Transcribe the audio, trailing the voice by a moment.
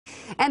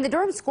And the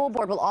Durham School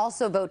Board will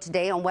also vote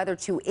today on whether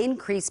to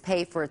increase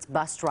pay for its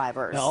bus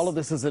drivers. Now, all of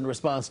this is in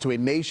response to a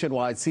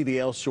nationwide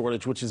CDL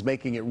shortage, which is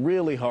making it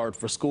really hard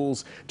for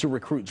schools to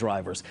recruit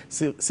drivers.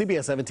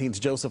 CBS 17's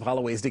Joseph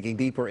Holloway is digging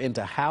deeper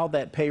into how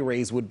that pay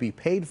raise would be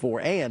paid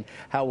for and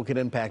how it could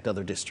impact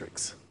other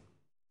districts.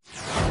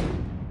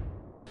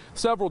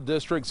 Several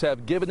districts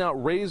have given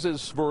out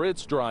raises for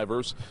its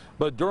drivers,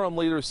 but Durham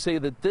leaders say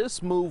that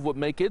this move would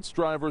make its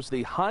drivers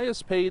the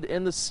highest paid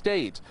in the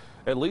state,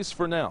 at least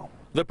for now.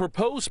 The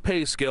proposed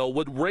pay scale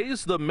would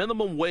raise the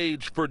minimum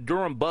wage for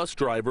Durham bus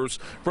drivers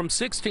from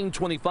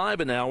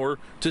 $16.25 an hour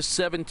to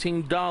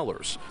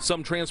 $17.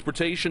 Some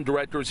transportation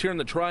directors here in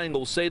the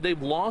Triangle say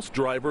they've lost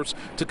drivers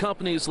to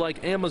companies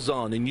like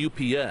Amazon and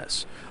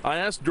UPS. I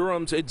asked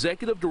Durham's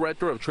Executive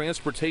Director of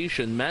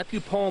Transportation,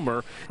 Matthew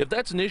Palmer, if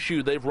that's an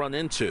issue they've run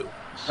into.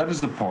 That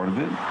is a part of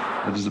it.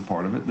 That is a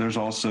part of it. There's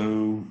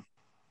also,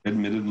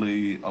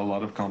 admittedly, a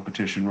lot of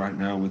competition right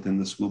now within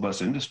the school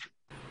bus industry.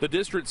 The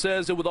district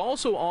says it would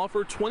also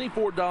offer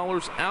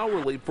 $24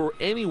 hourly for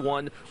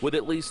anyone with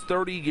at least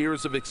 30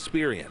 years of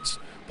experience.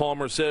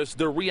 Palmer says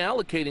they're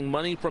reallocating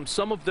money from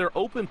some of their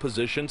open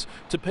positions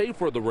to pay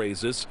for the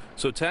raises,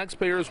 so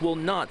taxpayers will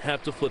not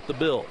have to foot the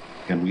bill.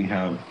 And we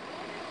have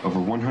over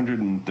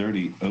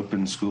 130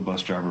 open school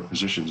bus driver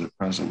positions at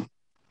present.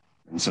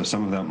 And so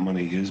some of that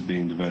money is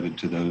being devoted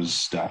to those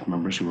staff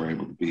members who are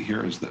able to be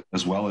here,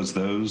 as well as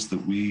those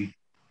that we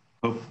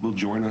hope will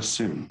join us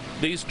soon.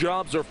 These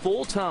jobs are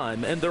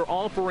full-time, and they're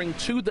offering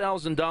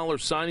 $2,000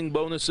 signing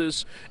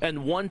bonuses and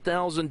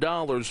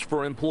 $1,000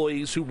 for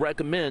employees who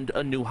recommend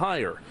a new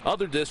hire.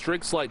 Other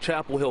districts like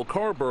Chapel Hill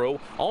Carborough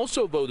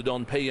also voted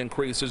on pay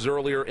increases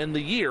earlier in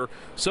the year,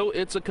 so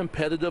it's a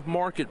competitive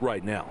market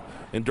right now.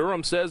 And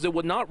Durham says it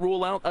would not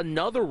rule out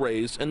another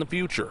raise in the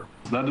future.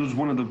 That was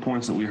one of the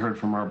points that we heard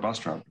from our bus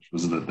drivers,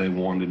 was that they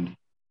wanted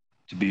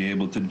to be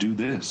able to do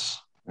this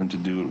and to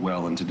do it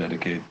well and to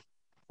dedicate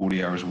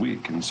 40 hours a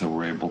week, and so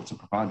we're able to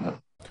provide that.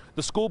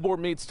 The school board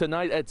meets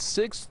tonight at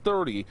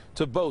 6:30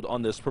 to vote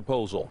on this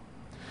proposal.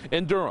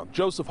 In Durham,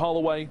 Joseph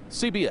Holloway,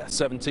 CBS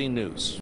 17 News.